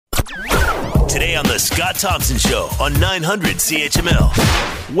Today on The Scott Thompson Show on 900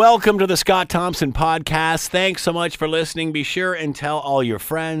 CHML. Welcome to the Scott Thompson Podcast. Thanks so much for listening. Be sure and tell all your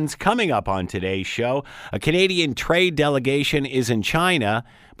friends. Coming up on today's show, a Canadian trade delegation is in China,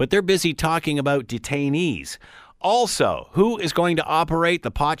 but they're busy talking about detainees. Also, who is going to operate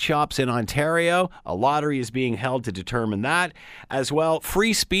the pot shops in Ontario? A lottery is being held to determine that. As well,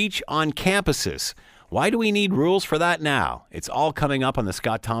 free speech on campuses. Why do we need rules for that now? It's all coming up on the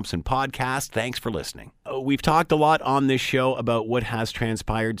Scott Thompson Podcast. Thanks for listening. We've talked a lot on this show about what has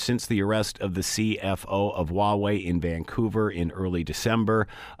transpired since the arrest of the CFO of Huawei in Vancouver in early December.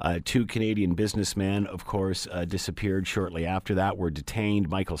 Two Canadian businessmen, of course, disappeared shortly after that, were detained,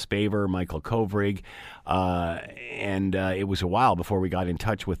 Michael Spavor, Michael Kovrig. And it was a while before we got in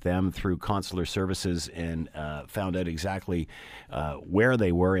touch with them through consular services and found out exactly where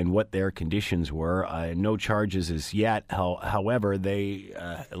they were and what their conditions were. No charges as yet. However,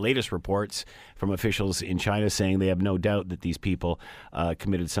 latest reports from officials in China saying they have no doubt that these people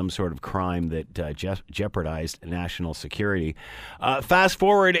committed some sort of crime that jeopardized national security. Fast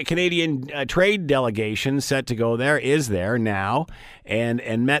forward, a Canadian trade delegation set to go there is there now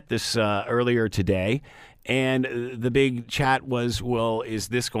and met this earlier today. And the big chat was, well, is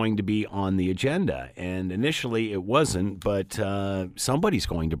this going to be on the agenda? And initially it wasn't, but somebody's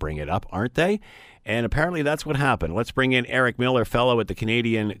going to bring it up, aren't they? And apparently that's what happened. Let's bring in Eric Miller, fellow at the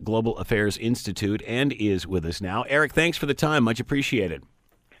Canadian Global Affairs Institute, and is with us now. Eric, thanks for the time. Much appreciated.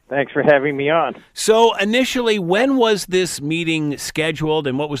 Thanks for having me on. So initially, when was this meeting scheduled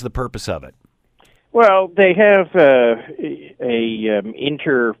and what was the purpose of it? Well, they have a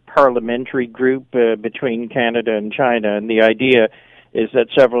inter-parliamentary group between Canada and China, and the idea is that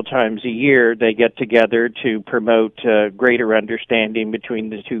several times a year they get together to promote greater understanding between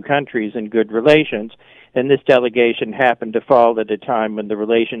the two countries and good relations. And this delegation happened to fall at a time when the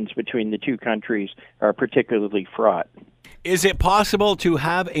relations between the two countries are particularly fraught. Is it possible to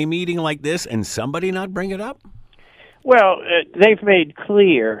have a meeting like this and somebody not bring it up? Well, they've made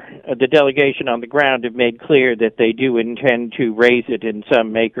clear, the delegation on the ground have made clear that they do intend to raise it in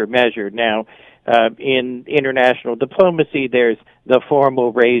some make or measure. Now, in international diplomacy, there's the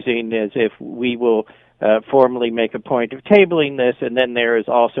formal raising as if we will formally make a point of tabling this, and then there is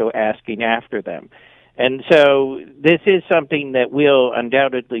also asking after them. And so this is something that will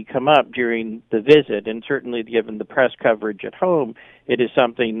undoubtedly come up during the visit, and certainly given the press coverage at home, it is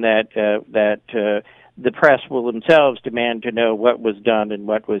something that the press will themselves demand to know what was done and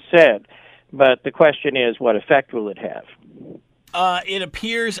what was said. But the question is, what effect will it have? It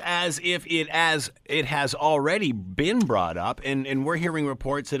appears as if it has already been brought up, and we're hearing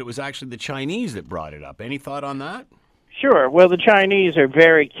reports that it was actually the Chinese that brought it up. Any thought on that? Sure. Well, the Chinese are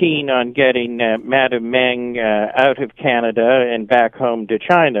very keen on getting Madame Meng out of Canada and back home to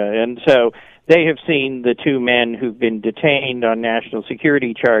China, and so they have seen the two men who've been detained on national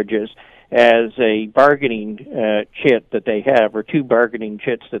security charges as a bargaining chit that they have, or two bargaining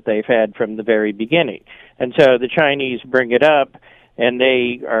chits that they've had from the very beginning. And so the Chinese bring it up, and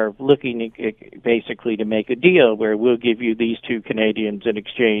they are looking basically to make a deal where we'll give you these two Canadians in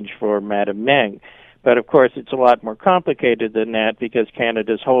exchange for Madame Meng. But of course, it's a lot more complicated than that because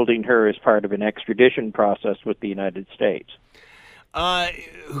Canada's holding her as part of an extradition process with the United States.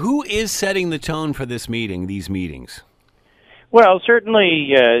 Who is setting the tone for this meeting, these meetings? Well,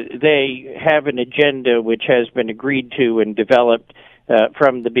 certainly they have an agenda which has been agreed to and developed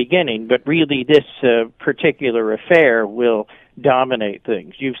from the beginning, but really this particular affair will dominate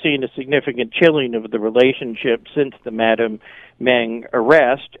things. You've seen a significant chilling of the relationship since the Madame Meng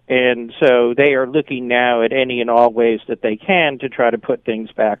arrest, and so they are looking now at any and all ways that they can to try to put things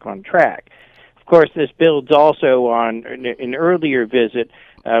back on track. Of course, this builds also on an earlier visit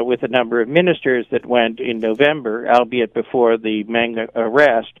with a number of ministers that went in November, albeit before the Meng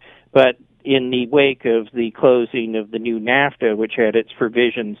arrest, but in the wake of the closing of the new NAFTA, which had its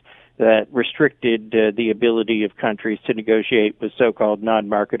provisions that restricted the ability of countries to negotiate with so-called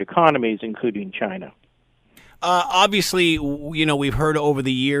non-market economies, including China. Obviously, you know, we've heard over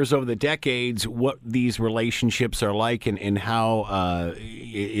the years, over the decades, what these relationships are like and how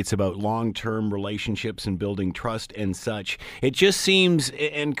it's about long-term relationships and building trust and such. It just seems,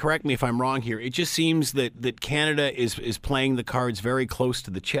 and correct me if I'm wrong here, it just seems that Canada is playing the cards very close to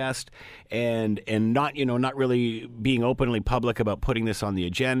the chest and not really being openly public about putting this on the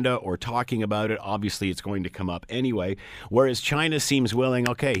agenda or talking about it. Obviously, it's going to come up anyway, whereas China seems willing,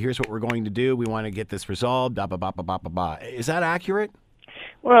 okay, here's what we're going to do. We want to get this resolved. Is that accurate?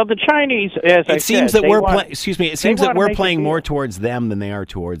 Well, the Chinese, as I It seems said, that we're want, Excuse me. It seems that wanna we're make a playing deal. more towards them than they are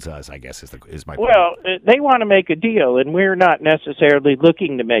towards us. I guess is my point. Well, they want to make a deal, and we're not necessarily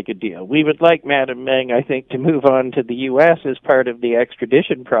looking to make a deal. We would like Madam Meng, I think, to move on to the U.S. as part of the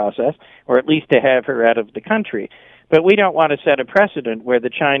extradition process, or at least to have her out of the country. But we don't want to set a precedent where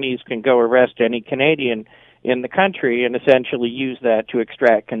the Chinese can go arrest any Canadian in the country and essentially use that to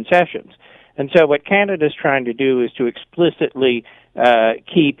extract concessions. And so what Canada's trying to do is to explicitly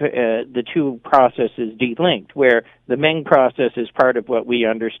keep the two processes delinked, where the Meng process is part of what we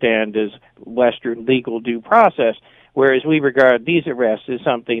understand as Western legal due process, whereas we regard these arrests as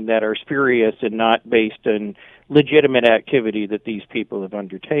something that are spurious and not based on legitimate activity that these people have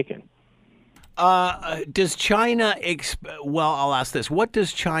undertaken. Does China well, I'll ask this. What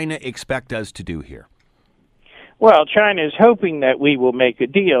does China expect us to do here? Well, China is hoping that we will make a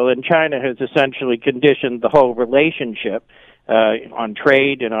deal, and China has essentially conditioned the whole relationship on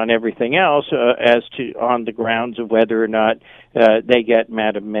trade and on everything else on the grounds of whether or not they get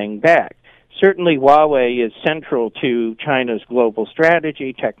Madam Meng back. Certainly, Huawei is central to China's global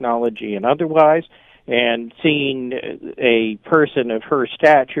strategy, technology, and otherwise, and seeing a person of her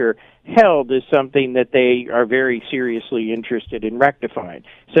stature held is something that they are very seriously interested in rectifying.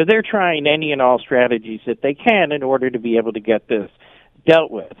 So they're trying any and all strategies that they can in order to be able to get this dealt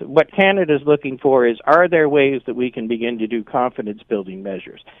with. What Canada's looking for is, are there ways that we can begin to do confidence-building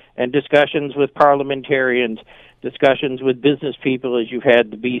measures? And discussions with parliamentarians, discussions with business people, as you've had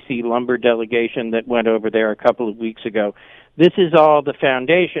the BC lumber delegation that went over there a couple of weeks ago. This is all the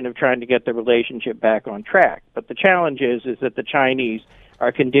foundation of trying to get the relationship back on track. But the challenge is that the Chinese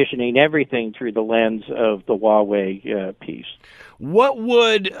are conditioning everything through the lens of the Huawei piece. What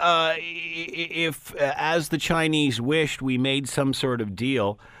would, if, as the Chinese wished, we made some sort of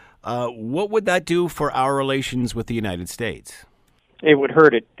deal, what would that do for our relations with the United States? It would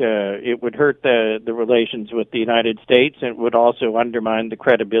hurt it. It would hurt the relations with the United States, and it would also undermine the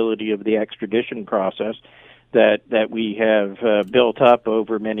credibility of the extradition process that we have built up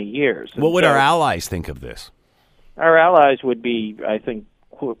over many years. What would our allies think of this? Our allies would be, I think,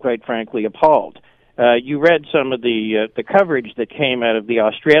 quite frankly, appalled. You read some of the coverage that came out of the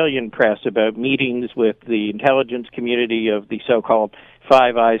Australian press about meetings with the intelligence community of the so-called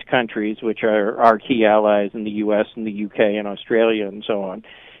Five Eyes countries, which are our key allies in the U.S. and the U.K. and Australia and so on.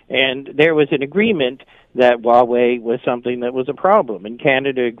 And there was an agreement that Huawei was something that was a problem, and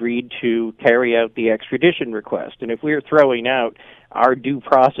Canada agreed to carry out the extradition request. And if we're throwing out our due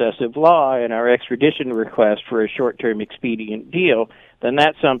process of law and our extradition request for a short-term expedient deal, then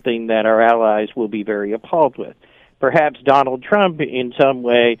that's something that our allies will be very appalled with. Perhaps Donald Trump, in some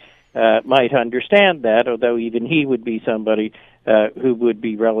way, might understand that, although even he would be somebody who would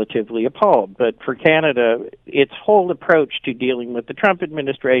be relatively appalled. But for Canada, its whole approach to dealing with the Trump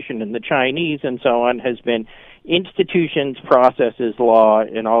administration and the Chinese and so on has been institutions, processes, law,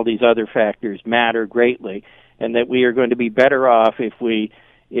 and all these other factors matter greatly, and that we are going to be better off if we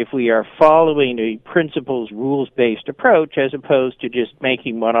are following a principles, rules-based approach as opposed to just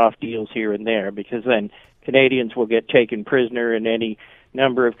making one-off deals here and there, because then Canadians will get taken prisoner in any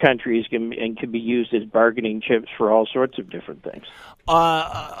number of countries and can be used as bargaining chips for all sorts of different things.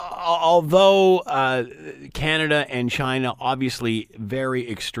 Although Canada and China, obviously very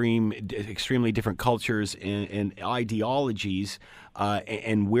extremely different cultures and ideologies,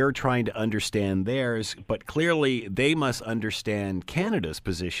 and we're trying to understand theirs, but clearly they must understand Canada's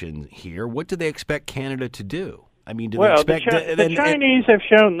position here. What do they expect Canada to do? I mean, they expect the Chinese have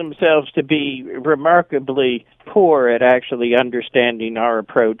shown themselves to be remarkably poor at actually understanding our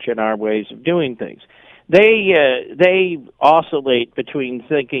approach and our ways of doing things. They oscillate between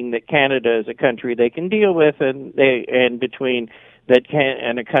thinking that Canada is a country they can deal with, and between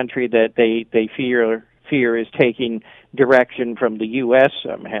and a country that they fear is taking direction from the U.S.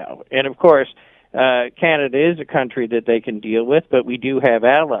 somehow. And of course, Canada is a country that they can deal with, but we do have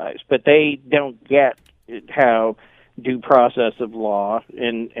allies. But they don't get how due process of law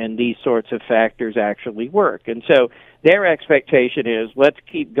and these sorts of factors actually work. And so their expectation is, let's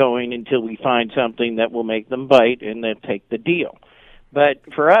keep going until we find something that will make them bite and then take the deal. But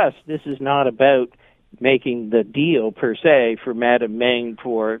for us, this is not about making the deal per se for Madam Meng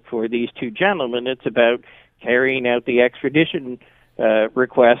for these two gentlemen. It's about carrying out the extradition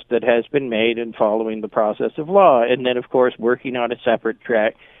request that has been made and following the process of law. And then, of course, working on a separate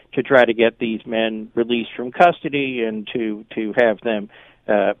track to try to get these men released from custody and to have them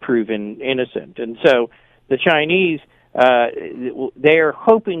proven innocent. And so the Chinese, they are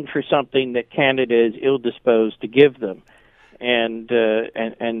hoping for something that Canada is ill-disposed to give them.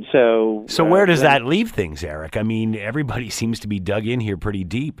 and so. So where does that leave things, Eric? I mean, everybody seems to be dug in here pretty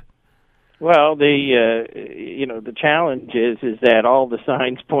deep. Well, the challenge is that all the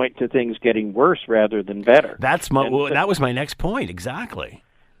signs point to things getting worse rather than better. That was my next point, exactly.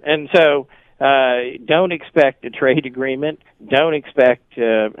 And so, don't expect a trade agreement. Don't expect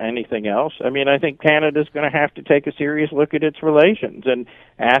anything else. I mean, I think Canada's going to have to take a serious look at its relations and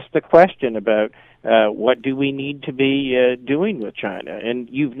ask the question about what do we need to be doing with China. And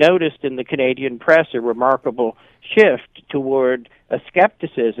you've noticed in the Canadian press a remarkable shift toward a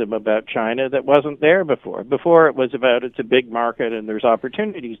skepticism about China that wasn't there before. Before it was about it's a big market and there's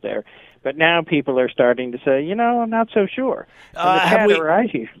opportunities there. But now people are starting to say, I'm not so sure. Have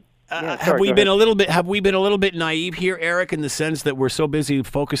we been a little bit naive here, Eric, in the sense that we're so busy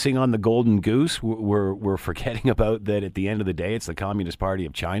focusing on the golden goose, we're forgetting about that at the end of the day it's the Communist Party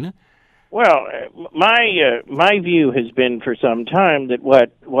of China? Well, my view has been for some time that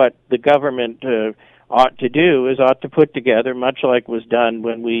what the government ought to put together, much like was done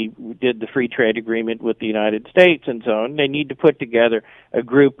when we did the free trade agreement with the United States and so on. They need to put together a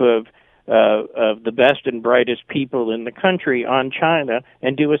group of the best and brightest people in the country on China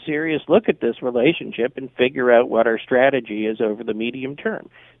and do a serious look at this relationship and figure out what our strategy is over the medium term.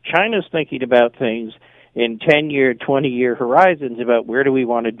 China's thinking about things in 10-year, 20-year horizons about where do we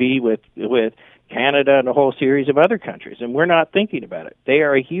want to be with Canada and a whole series of other countries, and we're not thinking about it. They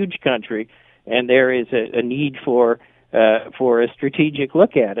are a huge country, and there is a need for a strategic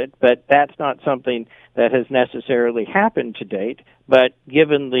look at it, but that's not something that has necessarily happened to date. But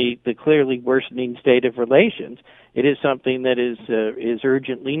given the clearly worsening state of relations, it is something that is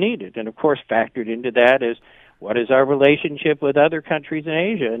urgently needed. And of course, factored into that is what is our relationship with other countries in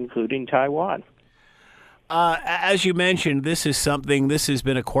Asia, including Taiwan. As you mentioned, this has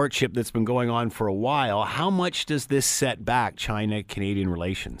been a courtship that's been going on for a while. How much does this set back China-Canadian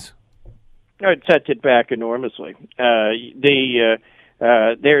relations? It sets it back enormously. There's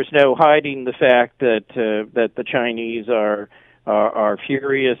no hiding the fact that the Chinese are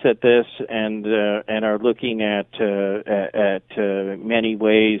furious at this and are looking at many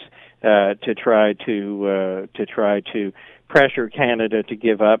ways to try to pressure Canada to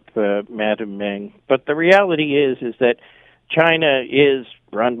give up Madam Meng. But the reality is that China is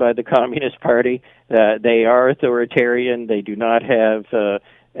run by the Communist Party. They are authoritarian. They do not have the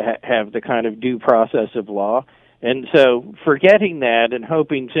kind of due process of law. And so forgetting that and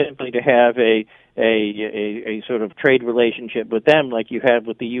hoping simply to have a sort of trade relationship with them like you have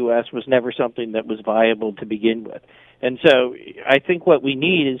with the U.S. was never something that was viable to begin with. And so I think what we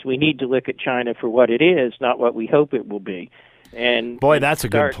need to look at China for what it is, not what we hope it will be. And boy, that's a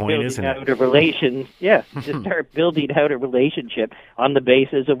good point, isn't it? Just start building out a relationship on the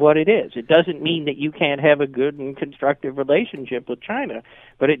basis of what it is. It doesn't mean that you can't have a good and constructive relationship with China,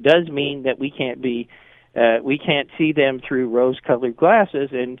 but it does mean that we can't see them through rose-colored glasses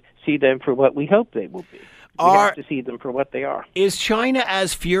and see them for what we hope they will be. We have to see them for what they are. Is China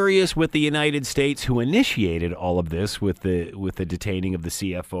as furious with the United States, who initiated all of this with the detaining of the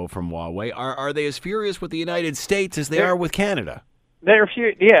CFO from Huawei? Are they as furious with the United States as they are with Canada? Their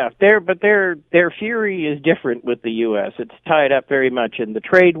fury is different with the U.S. It's tied up very much in the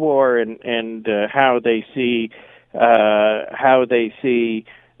trade war and how they see the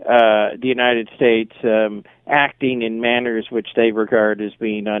United States acting in manners which they regard as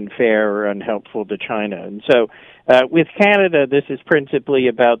being unfair or unhelpful to China. And so with Canada, this is principally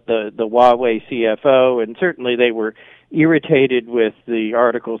about the Huawei CFO, and certainly they were irritated with the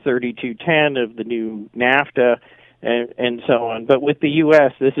Article 3210 of the new NAFTA and so on. But with the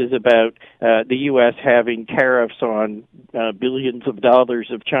U.S., this is about the U.S. having tariffs on billions of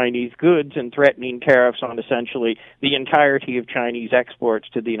dollars of Chinese goods and threatening tariffs on essentially the entirety of Chinese exports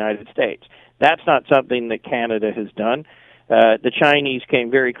to the United States. That's not something that Canada has done. The Chinese came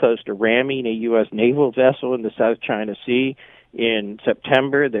very close to ramming a U.S. naval vessel in the South China Sea in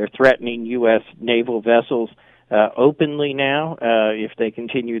September. They're threatening U.S. naval vessels openly now if they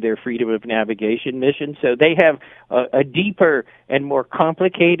continue their freedom of navigation mission. So they have a deeper and more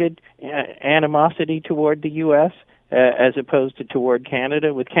complicated animosity toward the U.S. As opposed to toward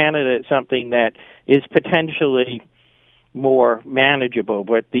Canada. With Canada, it's something that is potentially more manageable,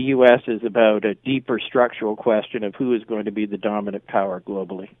 but the U.S. is about a deeper structural question of who is going to be the dominant power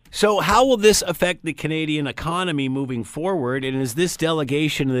globally. So how will this affect the Canadian economy moving forward? And is this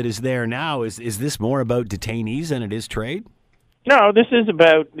delegation that is there now, is this more about detainees than it is trade? No, this is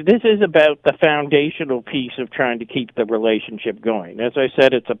about the foundational piece of trying to keep the relationship going. As I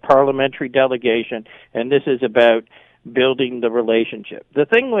said, it's a parliamentary delegation, and this is about building the relationship. The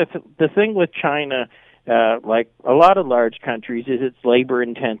thing with China like a lot of large countries, is it's labor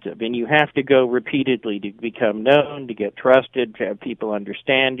intensive, and you have to go repeatedly to become known, to get trusted, to have people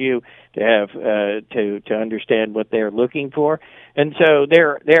understand you, to have to understand what they're looking for. And so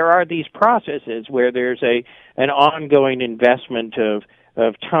there are these processes where there's an ongoing investment of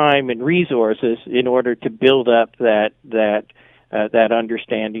time and resources in order to build up that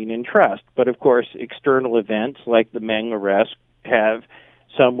understanding and trust. But of course, external events like the Meng arrest have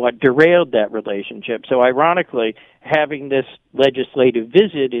somewhat derailed that relationship. So ironically, having this legislative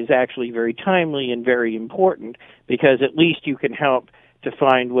visit is actually very timely and very important, because at least you can help to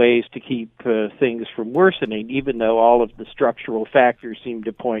find ways to keep things from worsening, even though all of the structural factors seem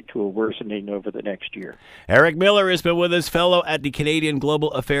to point to a worsening over the next year. Eric Miller has been with us, fellow at the Canadian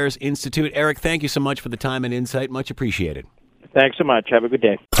Global Affairs Institute. Eric, thank you so much for the time and insight. Much appreciated. Thanks so much. Have a good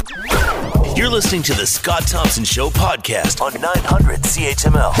day. You're listening to the Scott Thompson Show podcast on 900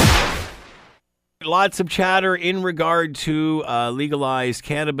 CHML. Lots of chatter in regard to legalized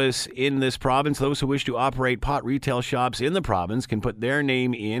cannabis in this province. Those who wish to operate pot retail shops in the province can put their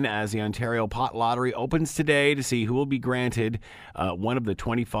name in as the Ontario Pot Lottery opens today to see who will be granted one of the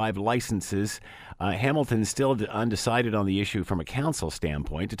 25 licenses. Hamilton's still undecided on the issue from a council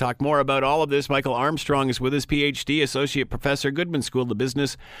standpoint. To talk more about all of this, Michael Armstrong is with us, PhD, Associate Professor, Goodman School of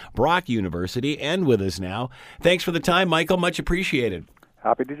Business, Brock University, and with us now. Thanks for the time, Michael. Much appreciated.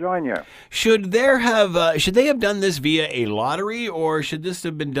 Happy to join you. Should they have done this via a lottery, or should this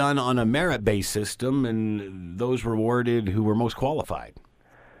have been done on a merit-based system and those rewarded who were most qualified?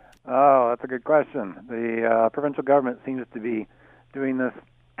 Oh, that's a good question. The provincial government seems to be doing this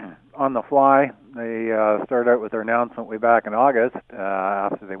on the fly. They started out with their announcement way back in August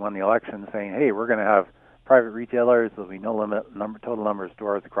after they won the election, saying, "Hey, we're going to have private retailers. There'll be no total number of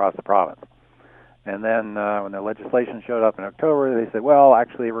stores across the province." And then when the legislation showed up in October, they said, well,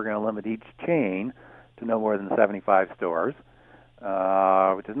 actually, we're going to limit each chain to no more than 75 stores,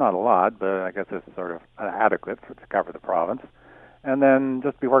 which is not a lot, but I guess it's sort of adequate to cover the province. And then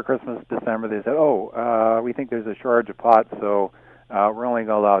just before Christmas, December, they said, we think there's a shortage of pot, so we're only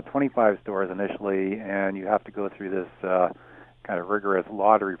going to allow 25 stores initially, and you have to go through this kind of rigorous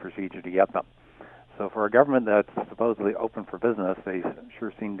lottery procedure to get them. So for a government that's supposedly open for business, they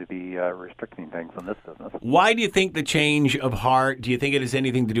sure seem to be restricting things on this business. Why do you think the change of heart? Do you think it has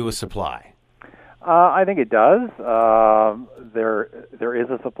anything to do with supply? I think it does. There is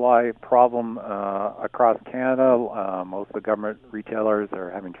a supply problem across Canada. Most of the government retailers are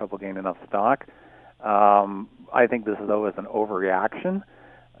having trouble getting enough stock. I think this, though, is an overreaction.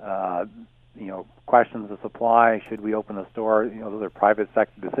 Questions of supply, should we open the store? Those are private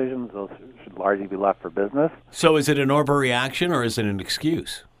sector decisions. Those should largely be left for business. So is it an overreaction or is it an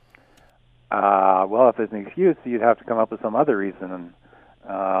excuse? Well, if it's an excuse, you'd have to come up with some other reason. And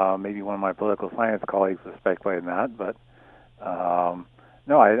maybe one of my political science colleagues was speculating that. But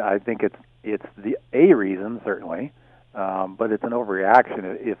no, I think it's a reason, certainly. But it's an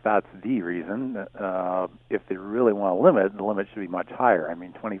overreaction if that's the reason. If they really want to limit, the limit should be much higher. I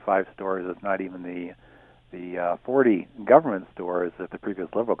mean, 25 stores is not even the 40 government stores that the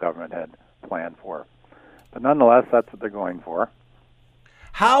previous Liberal government had planned for. But nonetheless, that's what they're going for.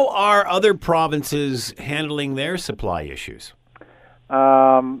 How are other provinces handling their supply issues?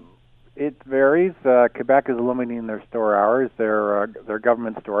 It varies. Quebec is limiting their store hours. Their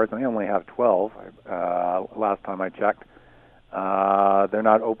government stores, and they only have 12 last time I checked. They're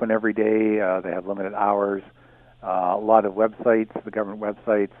not open every day. They have limited hours. A lot of websites, the government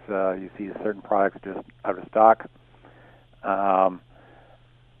websites, you see certain products just out of stock. And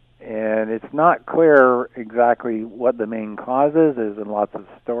it's not clear exactly what the main cause is. There's been lots of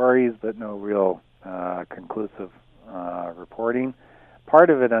stories, but no real conclusive reporting.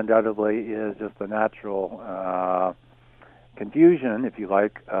 Part of it, undoubtedly, is just the natural confusion, if you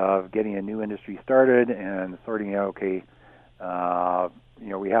like, of getting a new industry started and sorting out, okay,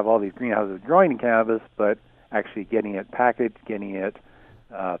 we have all these greenhouses growing cannabis, but actually getting it packaged, getting it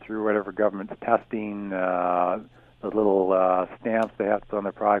through whatever government's testing, the little stamps they have to put on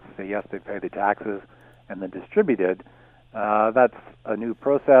their products to say, yes, they pay the taxes, and then distributed. That's a new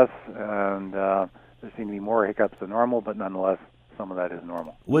process, and there seem to be more hiccups than normal, but nonetheless, some of that is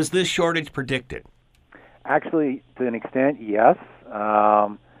normal. Was this shortage predicted? Actually, to an extent, yes.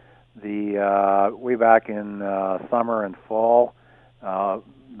 Way back in summer and fall,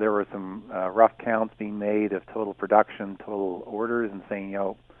 there were some rough counts being made of total production, total orders, and saying,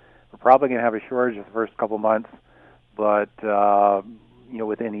 we're probably going to have a shortage the first couple months, but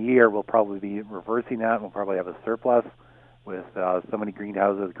within a year we'll probably be reversing that, and we'll probably have a surplus with so many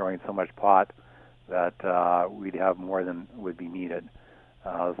greenhouses growing so much pot that we'd have more than would be needed.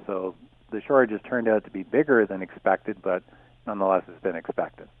 So the shortage has turned out to be bigger than expected, but nonetheless, it's been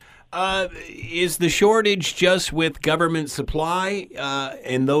expected. Is the shortage just with government supply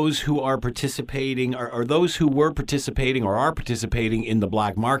and those who are participating, or those who were participating or are participating in the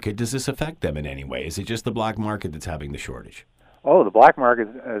black market? Does this affect them in any way? Is it just the black market that's having the shortage? Oh, the black market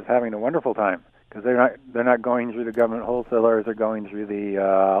is having a wonderful time because they're not going through the government wholesalers; they're going through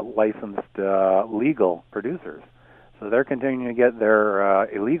the licensed legal producers. So they're continuing to get their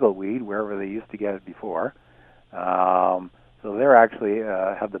illegal weed wherever they used to get it before. So they're actually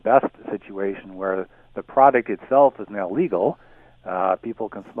have the best situation where the product itself is now legal. People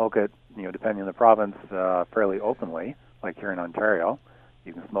can smoke it, depending on the province, fairly openly, like here in Ontario.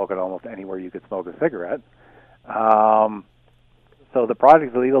 You can smoke it almost anywhere you could smoke a cigarette. So the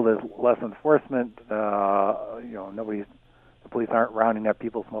product is legal. There's less enforcement. The police aren't rounding up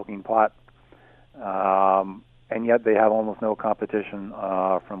people smoking pot. And yet they have almost no competition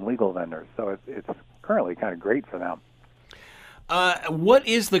from legal vendors. So it's currently kind of great for them. What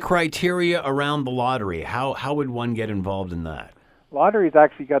is the criteria around the lottery? How would one get involved in that? Lottery's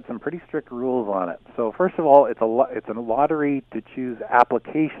actually got some pretty strict rules on it. So first of all, it's a lottery to choose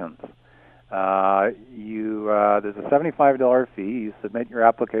applications. There's a $75 fee. You submit your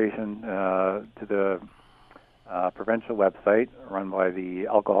application to the provincial website run by the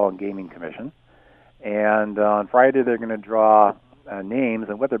Alcohol and Gaming Commission. And on Friday, they're going to draw names,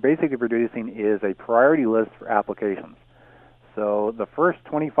 and what they're basically producing is a priority list for applications. So the first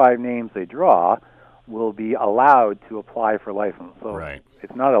 25 names they draw will be allowed to apply for license. So right.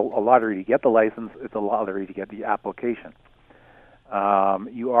 It's not a lottery to get the license, it's a lottery to get the application.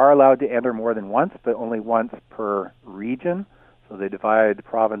 You are allowed to enter more than once, but only once per region. So they divide the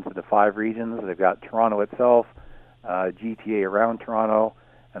province into 5 regions. They've got Toronto itself, GTA around Toronto,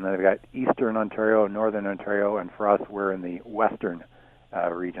 and then they've got Eastern Ontario, Northern Ontario, and for us, we're in the Western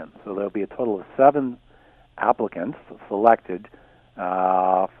region. So there'll be a total of 7 applicants selected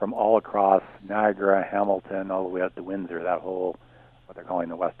from all across Niagara, Hamilton, all the way up to Windsor, that whole, what they're calling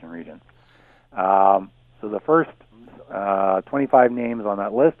the Western region. So the first 25 names on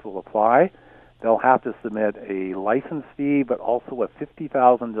that list will apply. They'll have to submit a license fee, but also a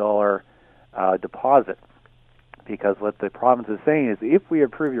 $50,000 deposit, because what the province is saying is if we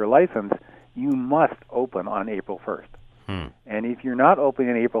approve your license, you must open on April 1st. And if you're not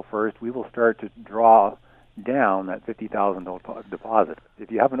opening on April 1st, we will start to draw down that $50,000 deposit. If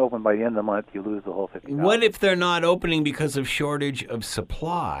you haven't opened by the end of the month, you lose the whole $50,000. What if they're not opening because of shortage of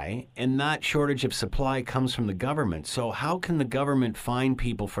supply, and that shortage of supply comes from the government? So how can the government fine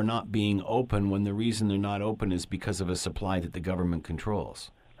people for not being open when the reason they're not open is because of a supply that the government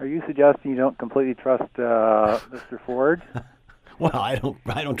controls? Are you suggesting you don't completely trust Mr. Ford? Well, I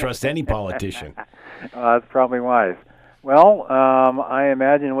don't trust any politician. That's probably wise. Well, I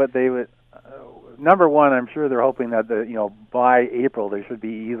imagine what they would. Number one, I'm sure they're hoping that by April there should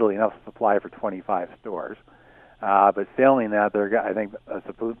be easily enough supply for 25 stores. But failing that, I think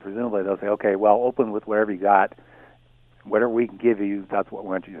presumably they'll say, okay, well, open with whatever you got, whatever we can give you, that's what we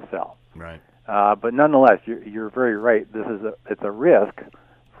want you to sell. Right. But nonetheless, you're very right. It's a risk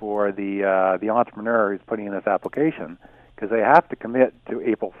for the entrepreneur who's putting in this application, because they have to commit to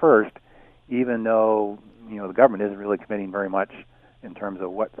April 1st, even though the government isn't really committing very much in terms of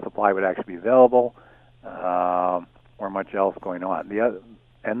what supply would actually be available, or much else going on.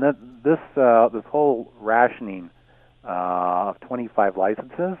 This whole rationing of 25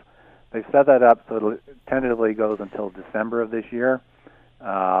 licenses, they've set that up so it tentatively goes until December of this year.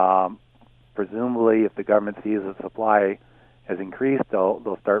 Presumably, if the government sees the supply has increased,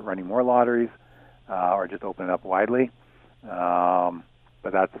 they'll start running more lotteries, or just open it up widely.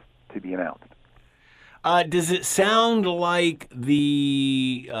 But that's to be announced. Does it sound like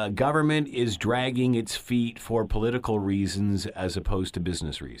the government is dragging its feet for political reasons as opposed to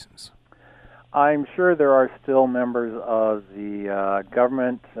business reasons? I'm sure there are still members of the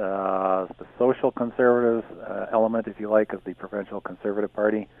government, the social conservative element, if you like, of the Provincial Conservative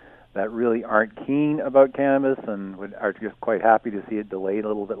Party, that really aren't keen about cannabis and are just quite happy to see it delayed a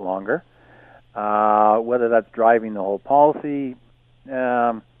little bit longer. Whether that's driving the whole policy,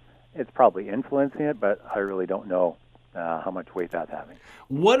 it's probably influencing it, but I really don't know how much weight that's having.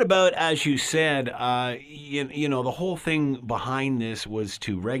 What about, as you said, the whole thing behind this was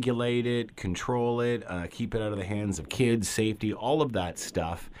to regulate it, control it, keep it out of the hands of kids, safety, all of that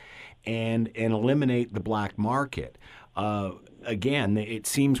stuff, and eliminate the black market. Again, it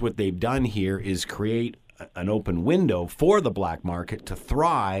seems what they've done here is create an open window for the black market to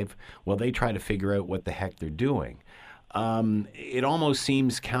thrive while they try to figure out what the heck they're doing. It almost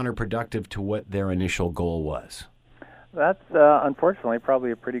seems counterproductive to what their initial goal was. That's unfortunately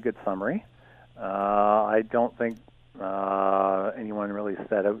probably a pretty good summary. I don't think anyone really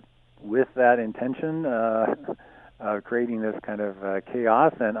set out with that intention of creating this kind of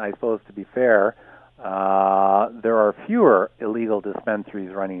chaos. And I suppose, to be fair, there are fewer illegal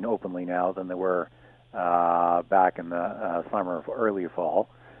dispensaries running openly now than there were back in the summer or early fall.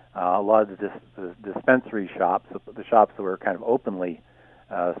 A lot of the dispensary shops, the shops that were kind of openly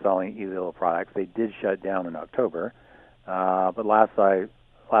selling illegal products, they did shut down in October. But last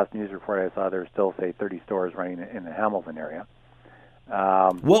news report I saw, there were still, say, 30 stores running in the Hamilton area.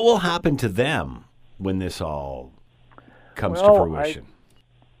 What will happen to them when this all comes to fruition?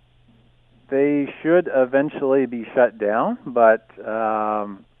 They should eventually be shut down, but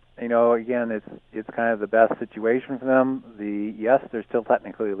again, it's kind of the best situation for them. Yes, they're still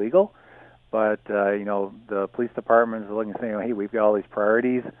technically illegal, but the police department is looking and saying, hey, we've got all these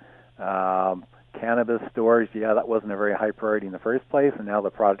priorities. Cannabis stores, that wasn't a very high priority in the first place, and now the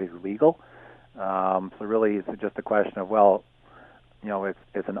product is legal. So really, it's just a question of,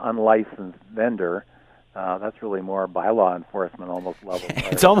 it's an unlicensed vendor. That's really more bylaw enforcement almost level.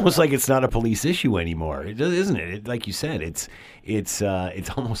 It's almost like it's not a police issue anymore, isn't it? Like you said, it's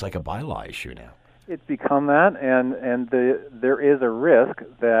almost like a bylaw issue now. It's become that, and there is a risk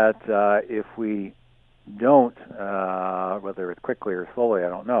that if we don't, whether it's quickly or slowly, I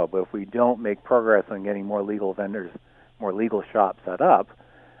don't know, but if we don't make progress on getting more legal vendors, more legal shops set up,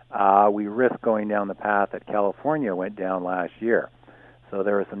 we risk going down the path that California went down last year. So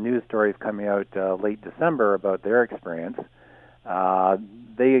there were some news stories coming out late December about their experience.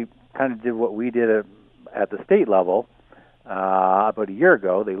 They kind of did what we did at the state level about a year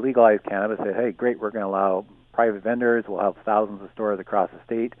ago. They legalized cannabis, said, hey, great, we're going to allow private vendors. We'll have thousands of stores across the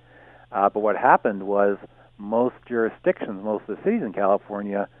state. But what happened was most jurisdictions, most of the cities in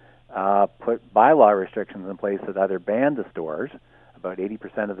California, put bylaw restrictions in place that either banned the stores, about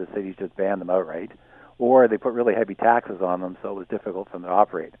 80% of the cities just banned them outright, or they put really heavy taxes on them, so it was difficult for them to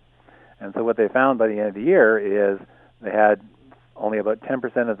operate. And so what they found by the end of the year is they had only about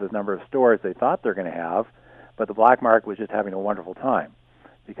 10% of the number of stores they thought they're going to have, but the black market was just having a wonderful time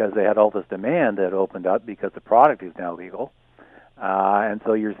because they had all this demand that opened up because the product is now legal. And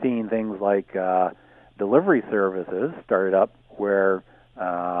so you're seeing things like delivery services started up where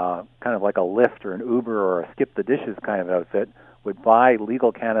kind of like a Lyft or an Uber or a Skip the Dishes kind of outfit would buy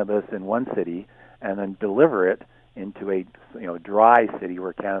legal cannabis in one city and then deliver it into a dry city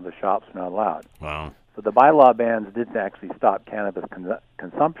where cannabis shops are not allowed. Wow. So the bylaw bans didn't actually stop cannabis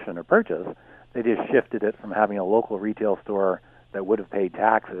consumption or purchase. They just shifted it from having a local retail store that would have paid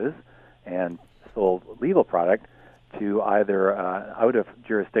taxes and sold legal product to either out of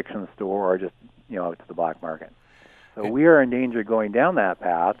jurisdiction store or just to the black market. So we are in danger of going down that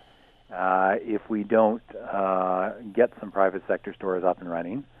path if we don't get some private sector stores up and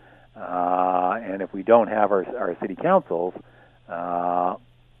running, and if we don't have our city councils,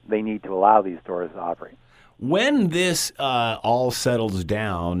 they need to allow these stores to operate. When this all settles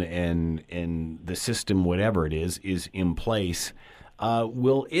down and the system, whatever it is in place,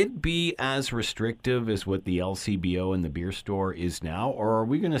 will it be as restrictive as what the LCBO and the beer store is now, or are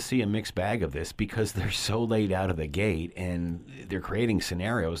we going to see a mixed bag of this because they're so late out of the gate and they're creating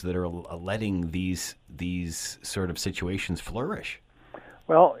scenarios that are letting these sort of situations flourish?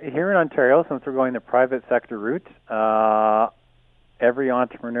 Well, here in Ontario, since we're going the private sector route, every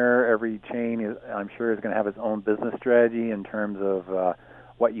entrepreneur, every chain, I'm sure, is going to have its own business strategy in terms of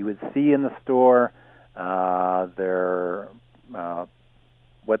what you would see in the store,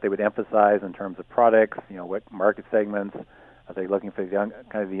 what they would emphasize in terms of products, what market segments. Are they looking for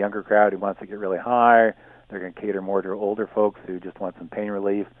the younger crowd who wants to get really high? They're going to cater more to older folks who just want some pain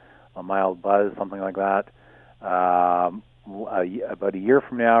relief, a mild buzz, something like that. About a year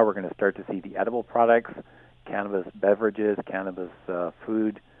from now, we're going to start to see the edible products, cannabis beverages, cannabis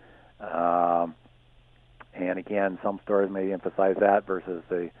food. And again, some stores may emphasize that versus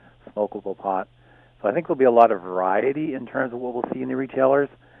the smokable pot. So I think there'll be a lot of variety in terms of what we'll see in the retailers.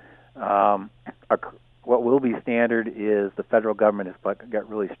 What will be standard is the federal government has got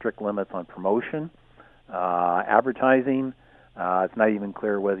really strict limits on promotion, advertising. It's not even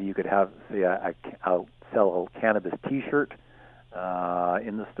clear whether you could have, say, sell a cannabis T-shirt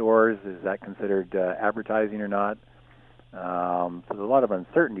in the stores. Is that considered advertising or not? So there's a lot of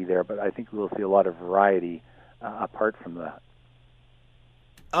uncertainty there, but I think we'll see a lot of variety apart from that.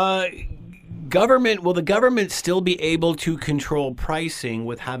 Will the government still be able to control pricing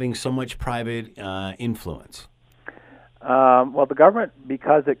with having so much private influence? Well, the government,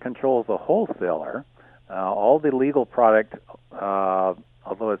 because it controls the wholesaler, all the legal product,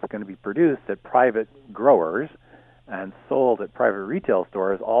 although it's going to be produced at private growers, and sold at private retail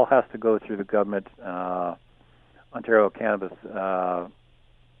stores all has to go through the government Ontario Cannabis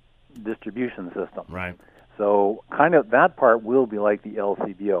distribution system. Right. So kind of that part will be like the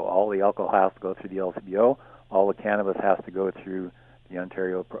LCBO. All the alcohol has to go through the LCBO. All the cannabis has to go through the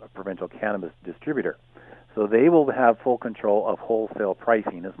Ontario Provincial Cannabis Distributor. So they will have full control of wholesale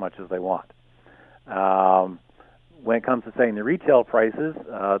pricing as much as they want. When it comes to setting the retail prices,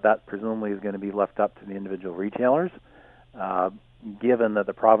 that presumably is going to be left up to the individual retailers, given that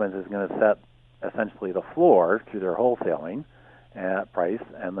the province is going to set essentially the floor through their wholesaling price,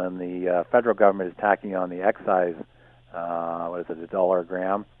 and then the federal government is tacking on the excise, $1 a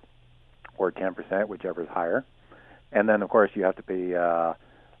gram or 10%, whichever is higher. And then, of course, you have to pay the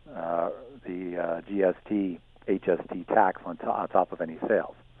GST, HST tax on top of any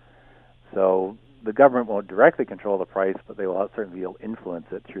sales. So the government won't directly control the price, but they will certainly influence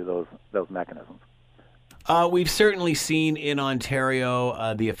it through those mechanisms. We've certainly seen in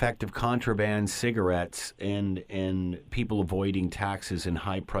Ontario the effect of contraband cigarettes and people avoiding taxes and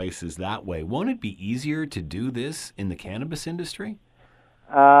high prices that way. Won't it be easier to do this in the cannabis industry?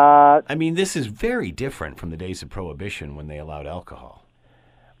 I mean, this is very different from the days of Prohibition when they allowed alcohol.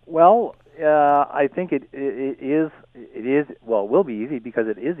 Well, I think it is. Well, it will be easy because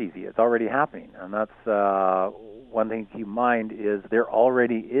it is easy. It's already happening, and that's one thing to keep in mind is there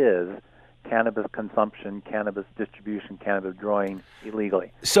already is cannabis consumption, cannabis distribution, cannabis growing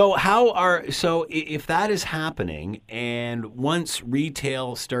illegally. So if that is happening, and once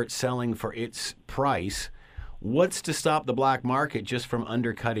retail starts selling for its price, what's to stop the black market just from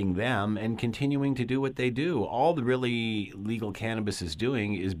undercutting them and continuing to do what they do? All the really legal cannabis is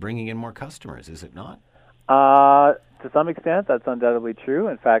doing is bringing in more customers, is it not? To some extent, that's undoubtedly true.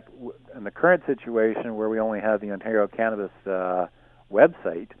 In fact, in the current situation where we only have the Ontario Cannabis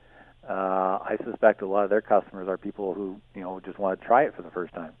website, I suspect a lot of their customers are people who just want to try it for the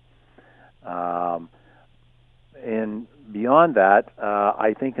first time. And beyond that,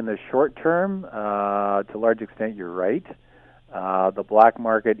 I think in the short term, to a large extent, you're right. The black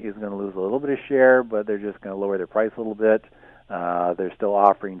market is going to lose a little bit of share, but they're just going to lower their price a little bit. They're still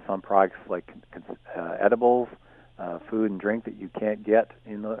offering some products like edibles, food and drink that you can't get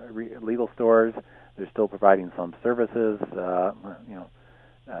in the legal stores. They're still providing some services,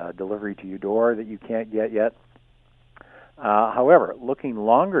 delivery to your door that you can't get yet. However, looking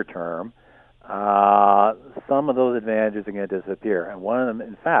longer term, some of those advantages are going to disappear. And one of them,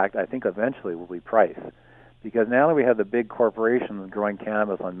 in fact, I think eventually will be price. Because now that we have the big corporations growing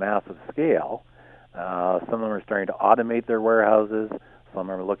cannabis on massive scale, some of them are starting to automate their warehouses. Some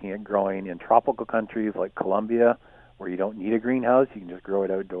are looking at growing in tropical countries like Colombia, where you don't need a greenhouse. You can just grow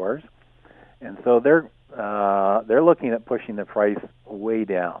it outdoors. And so they're looking at pushing the price way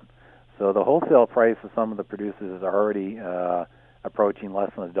down. So the wholesale price of some of the producers is already approaching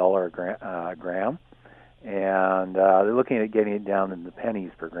less than $1 a gram, and they're looking at getting it down into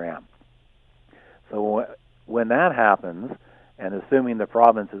pennies per gram. So when that happens, and assuming the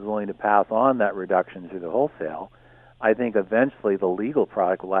province is willing to pass on that reduction to the wholesale, I think eventually the legal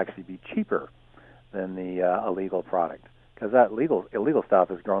product will actually be cheaper than the illegal product, because that illegal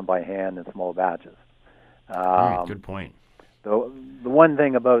stuff is grown by hand in small batches. Good point. The one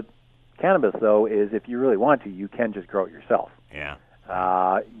thing about cannabis, though, is if you really want to, you can just grow it yourself. Yeah.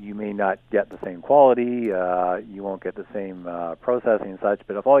 You may not get the same quality, you won't get the same processing and such,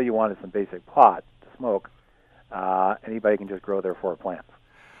 but if all you want is some basic pot to smoke, anybody can just grow their 4 plants.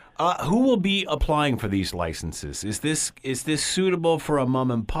 Who will be applying for these licenses? Is this suitable for a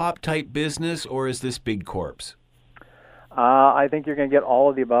mom and pop type business, or is this big corps? I think you're going to get all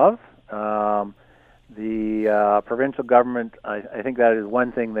of the above. The provincial government, I think that is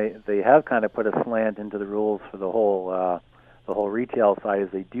one thing they have kind of put a slant into the rules for the whole retail side. Is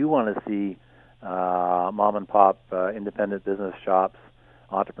they do want to see mom and pop independent business shops,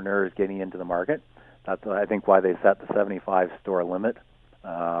 entrepreneurs getting into the market. That's I think why they set the 75 store limit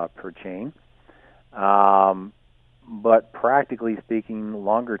per chain. But practically speaking,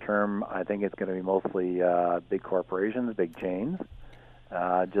 longer term, I think it's going to be mostly big corporations, big chains.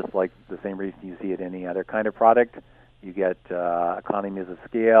 Just like the same reason you see it in any other kind of product. You get economies of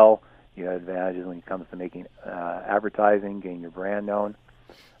scale. You have advantages when it comes to making advertising, getting your brand known.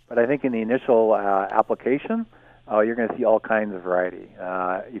 But I think in the initial application, you're going to see all kinds of variety.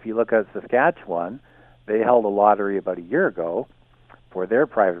 If you look at Saskatchewan, they held a lottery about a year ago for their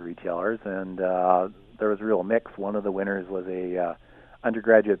private retailers, and there was a real mix. One of the winners was a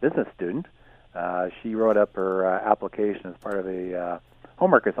undergraduate business student. She wrote up her application as part of a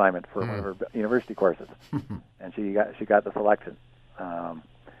homework assignment for one of her university courses, and she got the selection.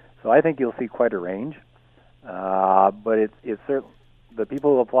 So I think you'll see quite a range. But it's certain the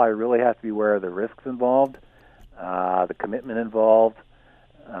people who apply really have to be aware of the risks involved, the commitment involved.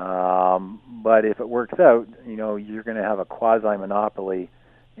 But if it works out, you're going to have a quasi-monopoly.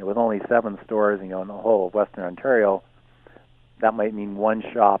 With only 7 stores, in the whole of Western Ontario, that might mean one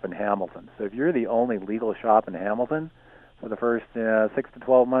shop in Hamilton. So if you're the only legal shop in Hamilton for the first 6 to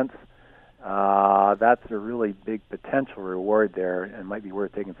 12 months, that's a really big potential reward there, and might be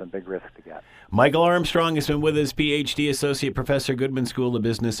worth taking some big risks to get. Michael Armstrong has been with us, PhD, Associate Professor, Goodman School of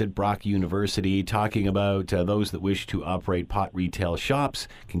Business at Brock University, talking about those that wish to operate pot retail shops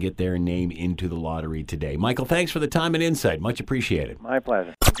can get their name into the lottery today. Michael, thanks for the time and insight. Much appreciated. My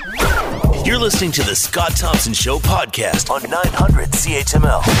pleasure. You're listening to the Scott Thompson Show podcast on 900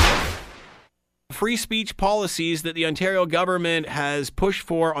 CHML. Free speech policies that the Ontario government has pushed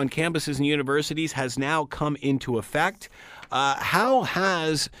for on campuses and universities has now come into effect. How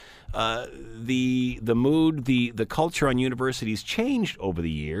has the mood, the culture on universities changed over the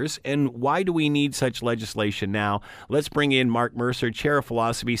years, and why do we need such legislation now? Let's bring in Mark Mercer, Chair of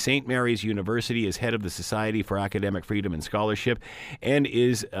Philosophy, St. Mary's University, is head of the Society for Academic Freedom and Scholarship, and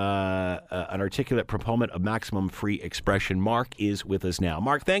is an articulate proponent of maximum free expression. Mark is with us now.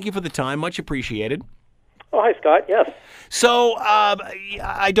 Mark, thank you for the time. Much appreciated. Oh, hi, Scott. Yes. So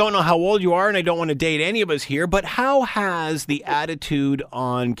I don't know how old you are, and I don't want to date any of us here, but how has the attitude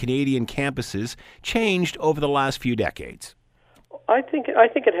on Canadian campuses changed over the last few decades? I think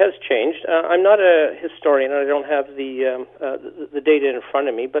it has changed. I'm not a historian, and I don't have the data in front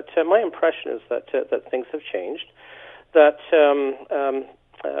of me, but my impression is that things have changed. That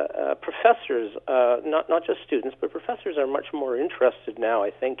professors, not just students, but professors are much more interested now,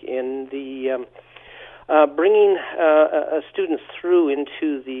 I think, in the bringing students through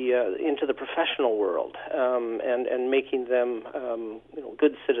into the professional world, and making them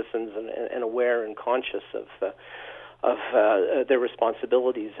good citizens and aware and conscious of their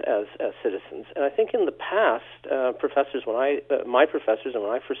responsibilities as citizens. And I think in the past, my professors, and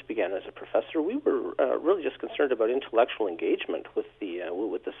when I first began as a professor, we were really just concerned about intellectual engagement with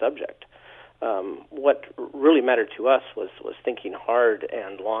the subject. What really mattered to us was thinking hard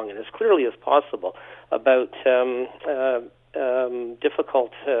and long and as clearly as possible about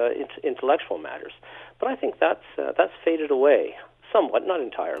difficult intellectual matters. But I think that's faded away somewhat, not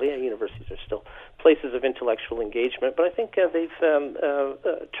entirely. Universities are still places of intellectual engagement, but I think they've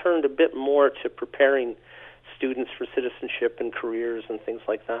turned a bit more to preparing students for citizenship and careers and things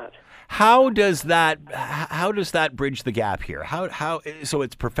like that. How does that bridge the gap here? So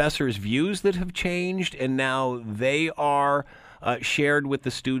it's professors' views that have changed, and now they are shared with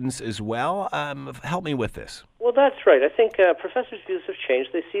the students as well. Help me with this. Well, that's right. I think professors' views have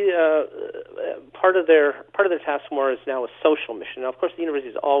changed. They see part of their task more is now a social mission. Now, of course, the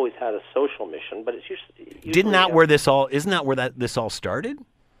university's always had a social mission, but it's usually isn't that where this all started?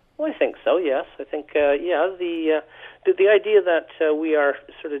 Well, I think so. Yes, I think the idea that we are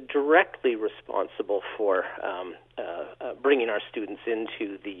sort of directly responsible for bringing our students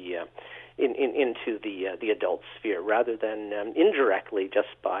into the adult sphere, rather than indirectly just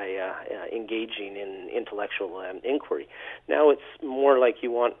by engaging in intellectual inquiry. Now it's more like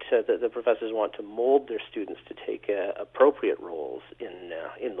you want the professors want to mold their students to take appropriate roles in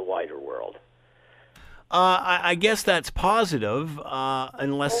the wider world. I guess that's positive,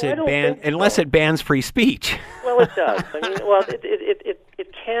 unless it bans free speech. Well, it does. I mean,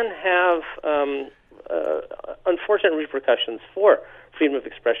 it can have unfortunate repercussions for freedom of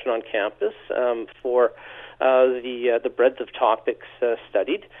expression on campus, for the breadth of topics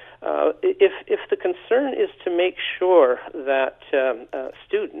studied. If the concern is to make sure that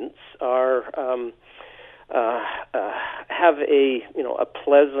students are have a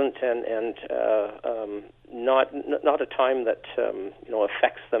pleasant and not a time that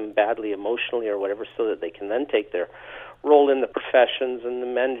affects them badly emotionally or whatever, so that they can then take their role in the professions and the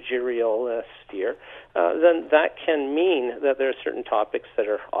managerial sphere, then that can mean that there are certain topics that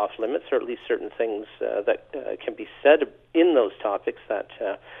are off limits, or at least certain things that can be said in those topics that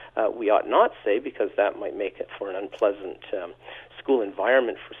we ought not say, because that might make it for an unpleasant school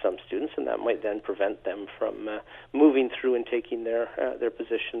environment for some students, and that might then prevent them from moving through and taking their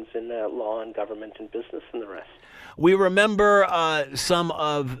positions in law and government and business and the rest. We remember some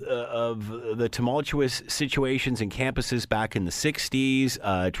of the tumultuous situations in campuses back in the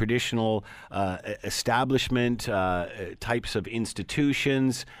 60s, traditional establishment types of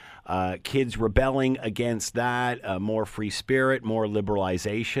institutions, kids rebelling against that, more free spirit, more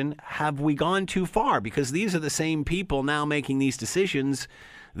liberalization. Have we gone too far? Because these are the same people now making these decisions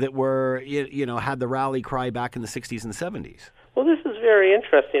that were, had the rally cry back in the 60s and 70s. Well, this is very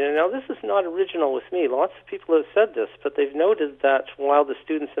interesting, and now this is not original with me. Lots of people have said this, but they've noted that while the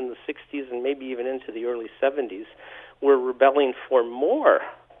students in the 60s and maybe even into the early 70s were rebelling for more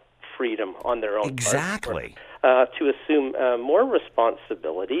freedom on their own Exactly. part, to assume more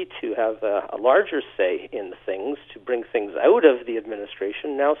responsibility, to have a larger say in things, to bring things out of the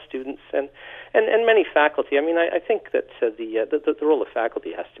administration. Now students and many faculty, I mean, I think that the role of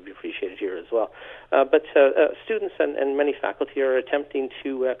faculty has to be appreciated here as well. But students and many faculty are attempting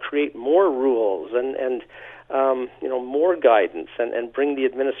to create more rules and more guidance and bring the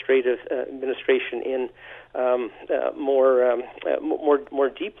administration in more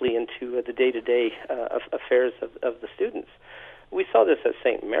deeply into the day-to-day affairs of the students. We saw this at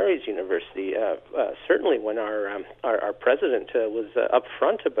St. Mary's University, certainly when our president was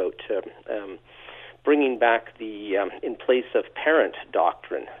upfront about bringing back the in place of parent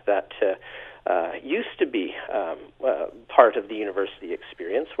doctrine that used to be part of the university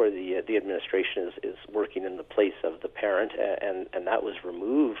experience, where the administration is working in the place of the parent, and that was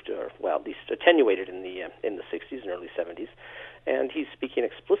removed, or well, at least attenuated in the 60s and early 70s. And he's speaking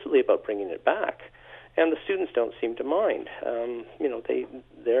explicitly about bringing it back, and the students don't seem to mind.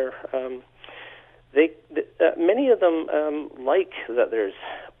 Many of them like that there's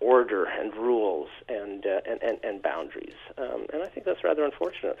order and rules and boundaries, and I think that's rather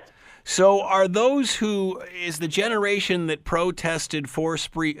unfortunate. So are those is the generation that protested for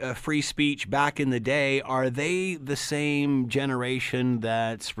free speech back in the day, are they the same generation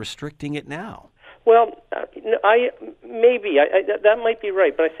that's restricting it now? Well, that might be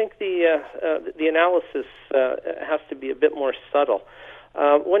right, but I think the analysis has to be a bit more subtle.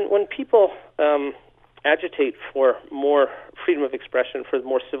 When people agitate for more freedom of expression, for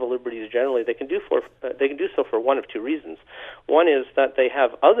more civil liberties generally, they can do so for one of two reasons. One is that they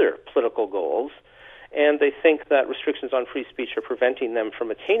have other political goals, and they think that restrictions on free speech are preventing them from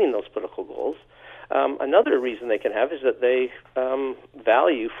attaining those political goals. Another reason they can have is that they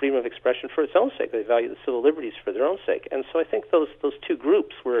value freedom of expression for its own sake. They value the civil liberties for their own sake. And so I think those two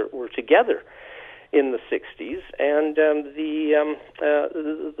groups were together in the 60s, and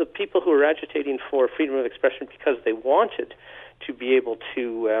the people who were agitating for freedom of expression because they wanted to be able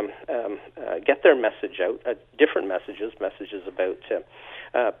to get their message out, different messages about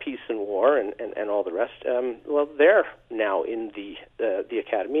peace and war and all the rest. Well, they're now in the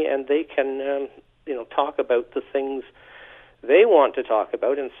academy, and they can talk about the things they want to talk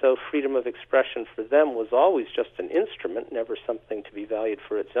about, and so freedom of expression for them was always just an instrument, never something to be valued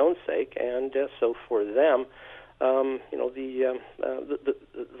for its own sake. And so for them, the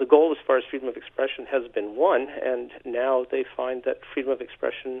goal as far as freedom of expression has been won, and now they find that freedom of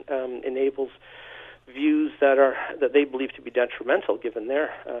expression enables views that they believe to be detrimental, given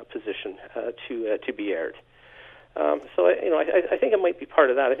their position, to be aired. So I think it might be part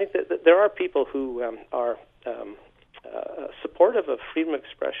of that. I think that there are people who are supportive of freedom of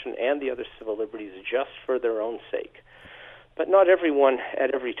expression and the other civil liberties just for their own sake. But not everyone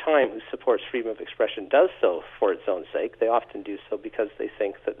at every time who supports freedom of expression does so for its own sake. They often do so because they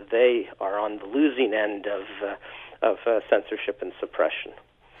think that they are on the losing end of censorship and suppression.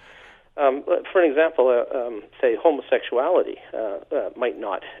 For an example, say homosexuality might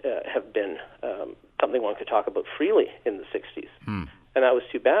not have been something one could talk about freely in the 60s. And that was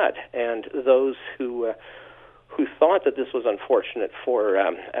too bad. And those who thought that this was unfortunate for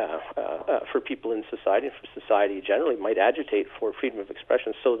people in society and for society generally might agitate for freedom of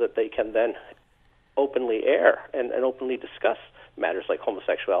expression so that they can then openly air and openly discuss matters like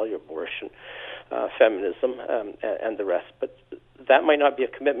homosexuality, abortion, feminism, and the rest. But that might not be a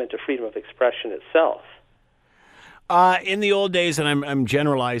commitment to freedom of expression itself. In the old days, and I'm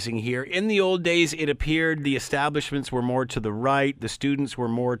generalizing here, in the old days it appeared the establishments were more to the right, the students were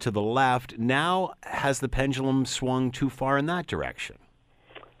more to the left. Now has the pendulum swung too far in that direction?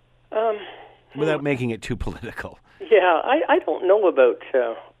 Without making it too political. Yeah, I don't know about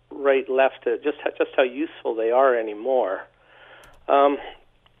right-left, just how useful they are anymore.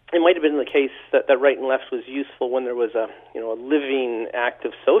 It might have been the case that right and left was useful when there was a living,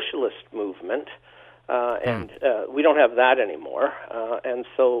 active socialist movement. And we don't have that anymore. And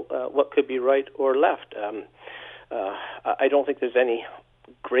so what could be right or left? I don't think there's any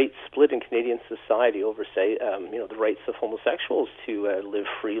great split in Canadian society over, say, the rights of homosexuals to live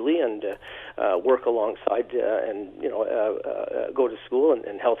freely and work alongside and go to school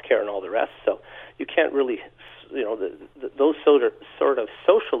and health care and all the rest. So you can't really, those sort of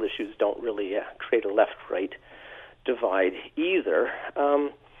social issues don't really create a left-right divide either.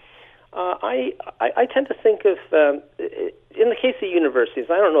 I tend to think of, in the case of universities,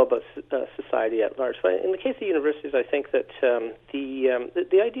 I don't know about society at large, but in the case of universities, I think that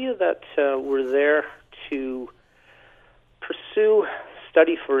the idea that we're there to pursue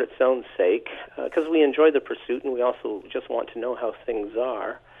study for its own sake, because we enjoy the pursuit and we also just want to know how things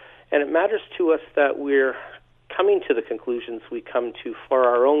are, and it matters to us that we're coming to the conclusions we come to for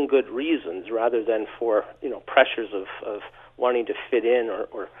our own good reasons rather than for pressures of wanting to fit in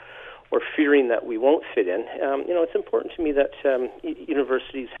or fearing that we won't fit in. It's important to me that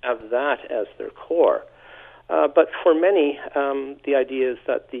universities have that as their core. But for many, the idea is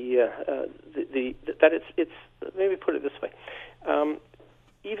that that it's maybe put it this way.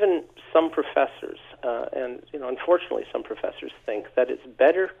 Even some professors, and unfortunately, some professors think that it's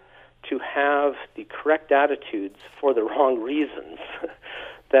better to have the correct attitudes for the wrong reasons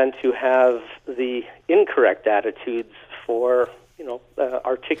than to have the incorrect attitudes for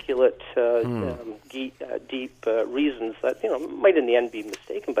articulate, deep reasons that might in the end be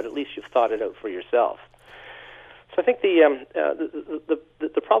mistaken, but at least you've thought it out for yourself. So I think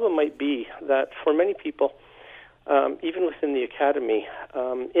the problem might be that for many people, even within the academy,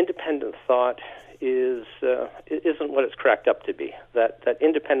 independent thought isn't what it's cracked up to be. That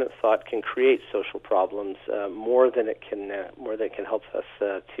independent thought can create social problems more than it can help us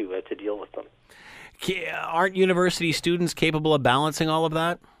to deal with them. Aren't university students capable of balancing all of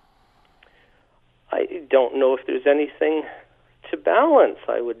that? I don't know if there's anything to balance.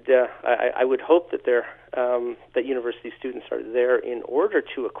 I would hope that that university students are there in order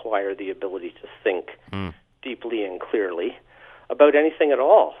to acquire the ability to think deeply and clearly about anything at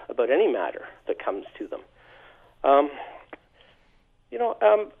all, about any matter that comes to them.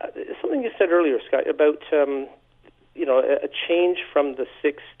 Something you said earlier, Scott, about a change from the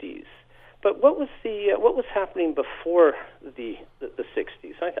 '60s. But what was happening before the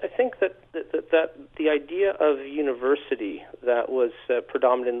 '60s? I think that the idea of university that was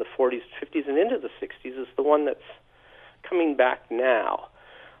predominant in the '40s, '50s, and into the '60s is the one that's coming back now.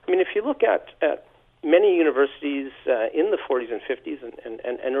 I mean, if you look at many universities in the '40s and '50s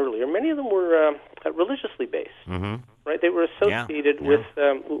and earlier, many of them were religiously based. Mm-hmm. Right? They were associated with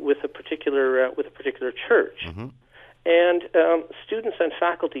a particular church. Mm-hmm. And students and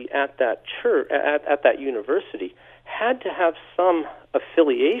faculty at that church, at that university, had to have some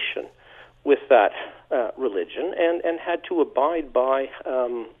affiliation with that religion, and had to abide by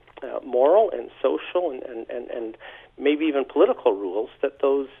moral and social and maybe even political rules that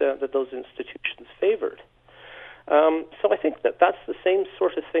those institutions favored. So I think that's the same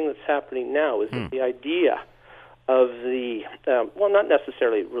sort of thing that's happening now. Is that the idea of the, not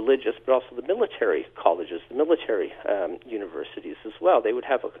necessarily religious, but also the military colleges, the military universities as well. They would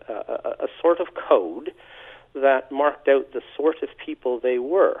have a sort of code that marked out the sort of people they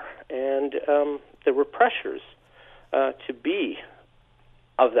were. And there were pressures to be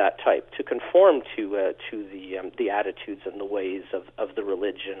of that type, to conform to the attitudes and the ways of the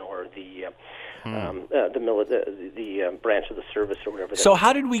religion or the branch of the service or whatever. So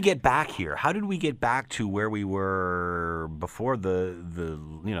how did we get back here? How did we get back to where we were before the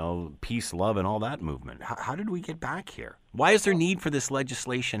peace, love, and all that movement? How did we get back here? Why is there need for this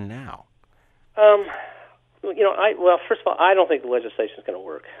legislation now? First of all, I don't think the legislation is going to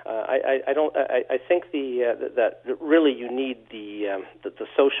work. I don't. I think that really you need the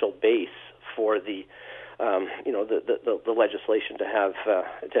social base for the legislation to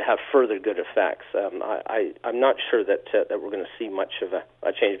have further good effects. I'm not sure that we're going to see much of a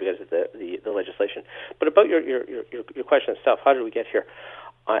change because of the legislation. But about your question itself, how did we get here?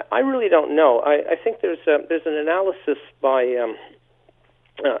 I really don't know. I think there's an analysis by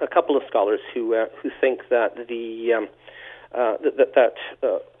a couple of scholars who think that that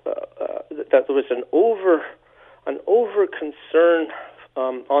there was an over concern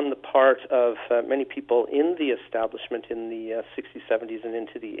on the part of many people in the establishment in the 60s, 70s, and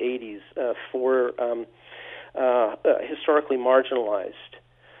into the 80s for historically marginalized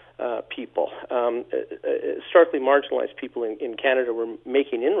people. Historically marginalized people in Canada were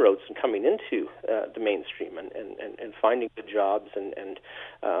making inroads and coming into the mainstream and finding good jobs, and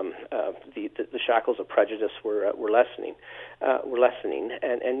the shackles of prejudice were lessening,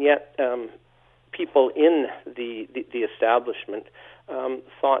 and yet people in the establishment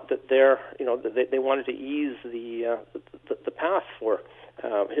thought that they wanted to ease the path for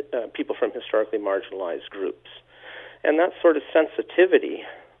people from historically marginalized groups, and that sort of sensitivity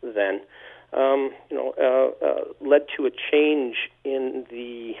then led to a change in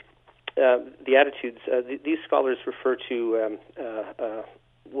the attitudes. These scholars refer to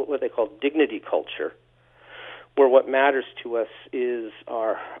what they call dignity culture, where what matters to us is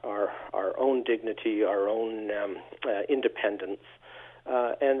our own dignity, our own independence,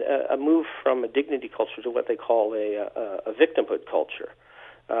 and a move from a dignity culture to what they call a victimhood culture,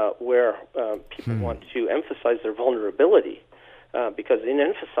 where people want to emphasize their vulnerability, because in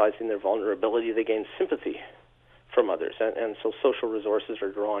emphasizing their vulnerability, they gain sympathy from others, and so social resources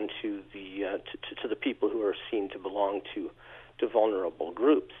are drawn to the people who are seen to belong to vulnerable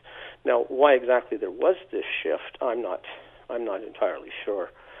groups. Now, why exactly there was this shift, I'm not entirely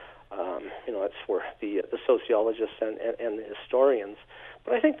sure. It's for the sociologists and the historians.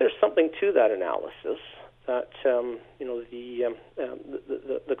 But I think there's something to that analysis. That the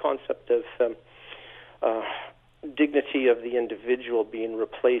concept of dignity of the individual being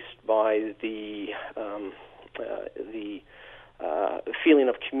replaced by the feeling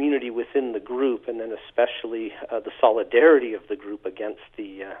of community within the group, and then especially the solidarity of the group against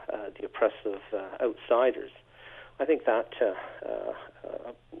the oppressive outsiders. I think that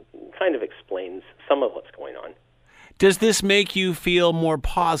kind of explains some of what's going on. Does this make you feel more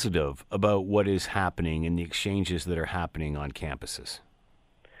positive about what is happening in the exchanges that are happening on campuses?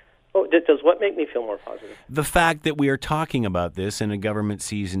 Oh, does what make me feel more positive? The fact that we are talking about this and the government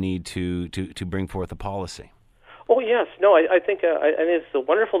sees a need to bring forth a policy. Oh yes, no, I think it's a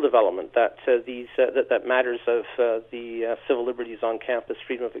wonderful development that that matters of the civil liberties on campus,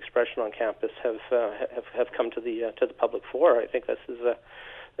 freedom of expression on campus have come to the public fore. I think this is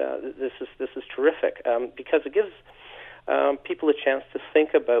terrific because it gives people a chance to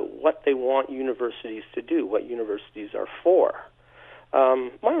think about what they want universities to do, what universities are for.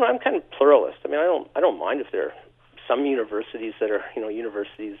 I'm kind of pluralist. I mean, I don't mind if there are some universities that are,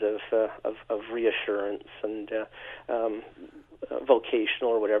 universities of reassurance and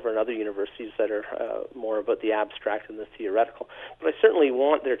vocational or whatever, and other universities that are more about the abstract and the theoretical. But I certainly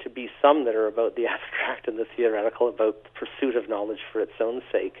want there to be some that are about the abstract and the theoretical, about the pursuit of knowledge for its own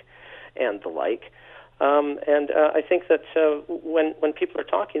sake, and the like. I think that when people are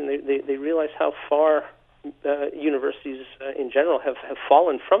talking, they realize how far universities in general have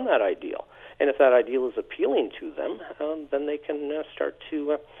fallen from that ideal. And if that ideal is appealing to them, then they can start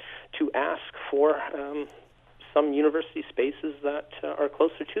to ask for some university spaces that are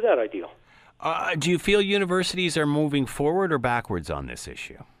closer to that ideal. Do you feel universities are moving forward or backwards on this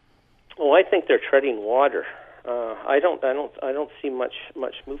issue? Oh, I think they're treading water. I don't see much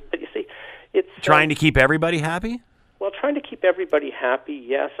movement. But you see, it's trying to keep everybody happy. Well, trying to keep everybody happy,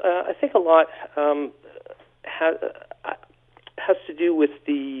 yes. I think a lot has to do with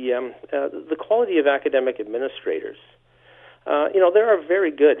the quality of academic administrators. There are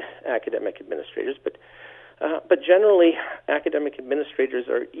very good academic administrators, but generally academic administrators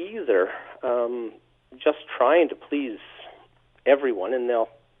are either just trying to please everyone, and they'll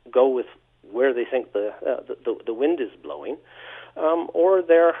go with where they think the wind is blowing, or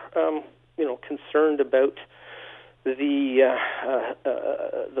they're concerned about the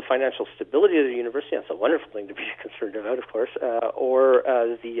financial stability of the university. That's a wonderful thing to be concerned about, of course, or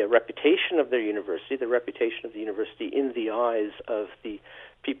the reputation of their university, the reputation of the university in the eyes of the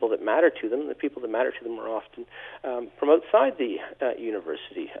people that matter to them. The people that matter to them are often from outside the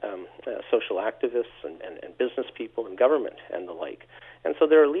university, social activists and business people and government and the like. And so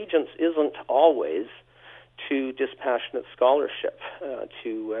their allegiance isn't always to dispassionate scholarship,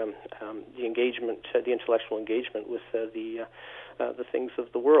 to the engagement, the intellectual engagement with the things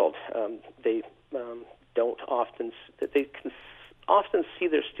of the world. They don't often. They can often see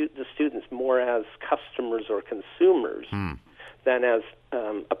the students more as customers or consumers than as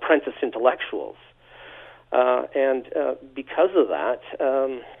apprentice intellectuals. And because of that,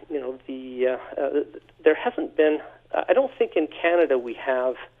 there hasn't been. I don't think in Canada we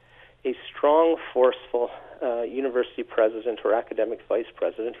have a strong, forceful university president or academic vice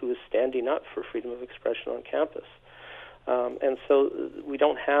president who is standing up for freedom of expression on campus. And so we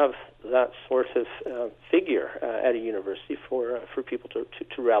don't have that sort of figure at a university for people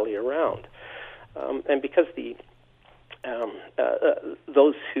to rally around. And because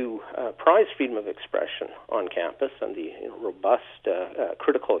those who prize freedom of expression on campus and the robust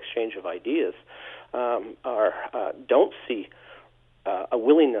critical exchange of ideas don't see a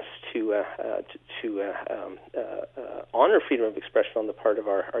willingness to honor freedom of expression on the part of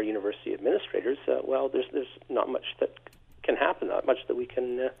our university administrators, well, there's not much that can happen, not much that we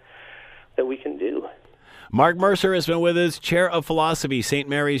can do. Mark Mercer has been with us, Chair of Philosophy, St.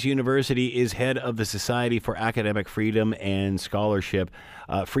 Mary's University, is head of the Society for Academic Freedom and Scholarship.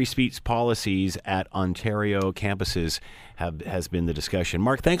 Free speech policies at Ontario campuses has been the discussion.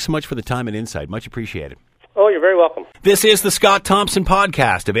 Mark, thanks so much for the time and insight. Much appreciated. Oh, you're very welcome. This is the Scott Thompson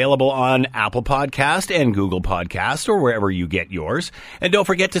Podcast, available on Apple Podcast and Google Podcast, or wherever you get yours. And don't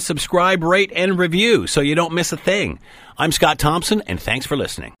forget to subscribe, rate, and review so you don't miss a thing. I'm Scott Thompson, and thanks for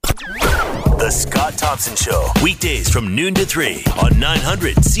listening. The Scott Thompson Show, weekdays from noon to 3 on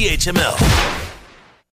 900 CHML.